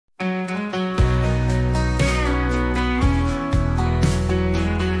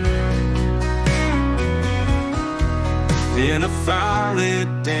In a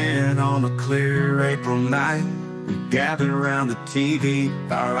firelit den on a clear April night, we gathered around the TV,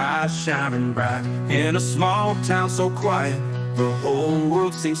 our eyes shining bright. In a small town so quiet, the whole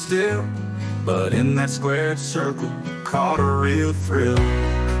world seemed still, but in that squared circle, caught a real thrill.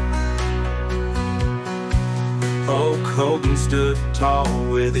 Hulk Hogan stood tall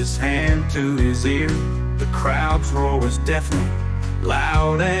with his hand to his ear. The crowd's roar was deafening,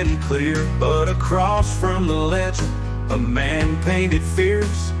 loud and clear. But across from the legend, a man painted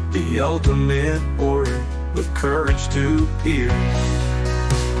fierce, the ultimate warrior with courage to pierce.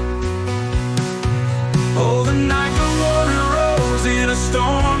 Oh, the night the warrior rose in a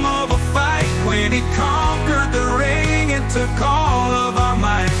storm of a fight. When he conquered the ring and took all of our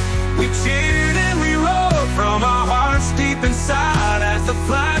might, we cheered and we roared from our hearts deep inside as the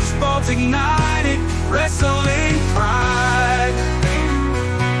flashbolts ignited wrestling pride.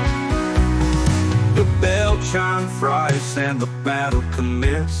 The bell chimed thrice and the battle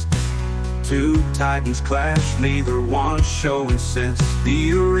commenced. Two titans clashed, neither one showing sense.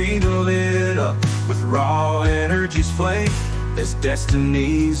 The arena lit up with raw energies flame as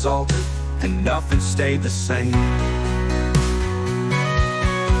destinies altered and nothing stayed the same.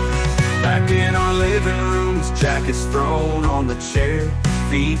 Back in our living rooms, jackets thrown on the chair,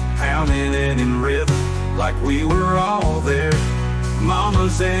 feet pounding and in rhythm like we were all there.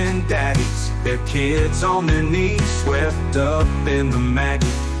 Mamas and daddies, their kids on their knees, swept up in the magic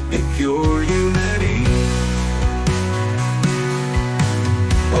in pure unity.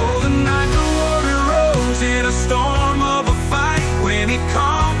 Oh, the night the warrior rose in a storm of a fight. When he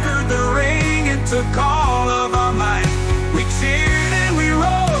conquered the ring and took all of our might, we cheered and we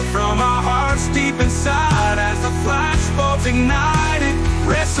roared from our hearts deep inside as the flashbolts ignited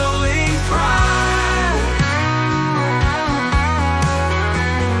wrestling pride.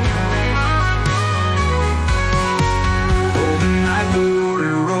 Oh, the night the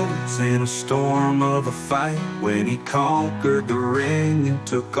warrior rose in a storm of a fight. When he conquered the ring and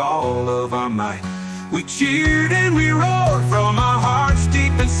took all of our might, we cheered and we roared from our hearts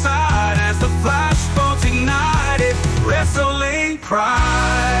deep inside as the flashbolts ignited wrestling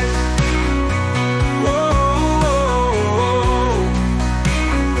pride.